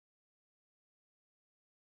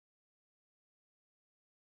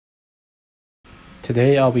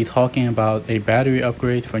Today I'll be talking about a battery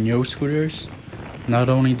upgrade for Neo scooters. Not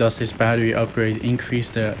only does this battery upgrade increase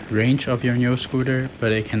the range of your Neo scooter,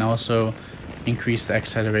 but it can also increase the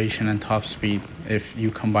acceleration and top speed if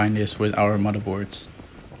you combine this with our motherboards.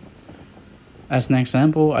 As an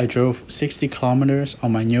example, I drove 60 kilometers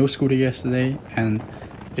on my Neo scooter yesterday and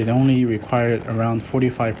it only required around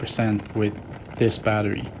 45% with this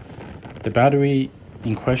battery. The battery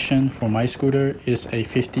in question for my scooter is a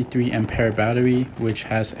 53 ampere battery which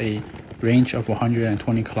has a range of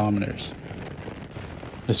 120 kilometers.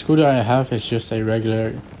 The scooter I have is just a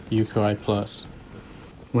regular UQi Plus.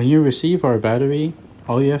 When you receive our battery,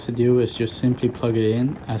 all you have to do is just simply plug it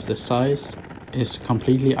in, as the size is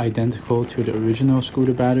completely identical to the original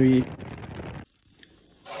scooter battery.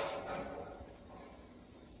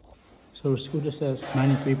 So the scooter says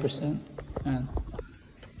 93%, and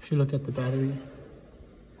if you look at the battery,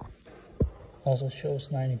 also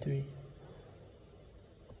shows 93.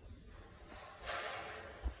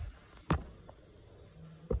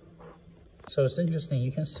 So it's interesting,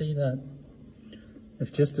 you can see that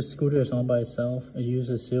if just the scooter is on by itself, it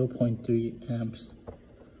uses 0.3 amps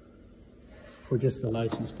for just the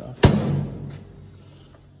lights and stuff.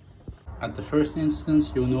 At the first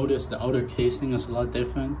instance, you'll notice the outer casing is a lot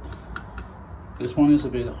different. This one is a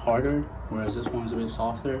bit harder, whereas this one is a bit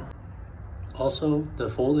softer. Also, the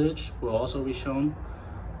voltage will also be shown.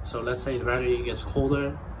 So let's say the battery gets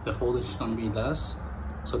colder, the voltage is going to be less.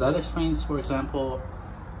 So that explains, for example,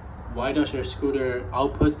 why does your scooter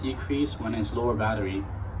output decrease when it's lower battery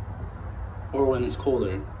or when it's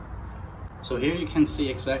colder. So here you can see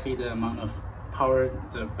exactly the amount of power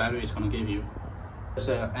the battery is going to give you. There's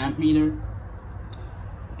an amp meter.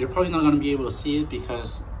 You're probably not going to be able to see it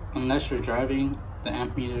because unless you're driving, the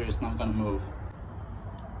amp meter is not going to move.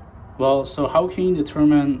 Well, so how can you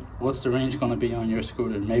determine what's the range going to be on your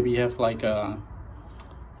scooter? Maybe you have like a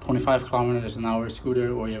 25 kilometers an hour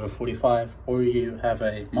scooter, or you have a 45, or you have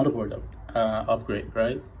a motherboard upgrade,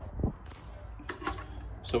 right?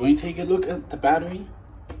 So when you take a look at the battery,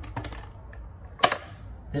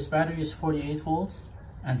 this battery is 48 volts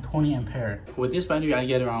and 20 ampere. With this battery, I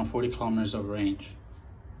get around 40 kilometers of range.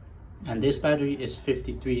 And this battery is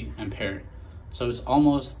 53 ampere. So it's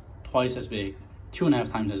almost twice as big,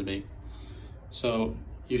 2.5 times as big. So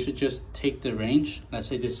you should just take the range. Let's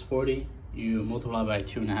say this is 40, you multiply by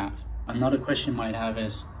 2.5. Another question you might have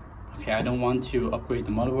is, okay, I don't want to upgrade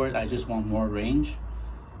the motherboard, I just want more range.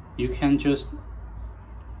 You can just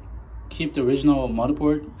keep the original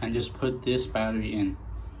motherboard and just put this battery in.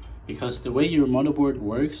 Because the way your motherboard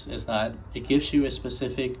works is that it gives you a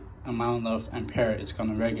specific amount of ampere it's going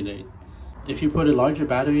to regulate. If you put a larger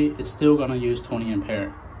battery, it's still going to use 20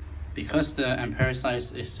 ampere. Because the ampere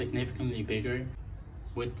size is significantly bigger,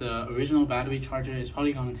 with the original battery charger, it's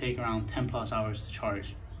probably going to take around 10 plus hours to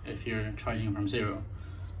charge if you're charging from zero.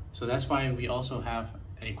 So that's why we also have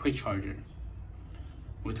a quick charger.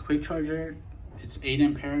 With quick charger, it's 8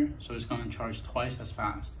 ampere, so it's going to charge twice as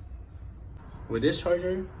fast. With this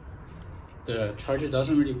charger, the charger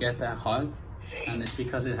doesn't really get that hot, and it's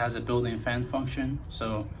because it has a built-in fan function.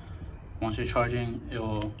 So once you're charging, it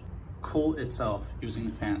will cool itself using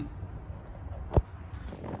the fan.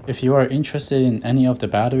 If you are interested in any of the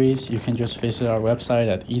batteries, you can just visit our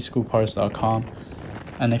website at escootparts.com.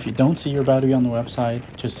 And if you don't see your battery on the website,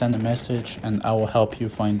 just send a message and I will help you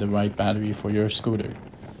find the right battery for your scooter.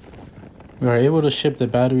 We are able to ship the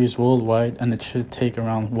batteries worldwide, and it should take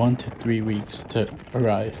around 1 to 3 weeks to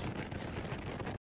arrive.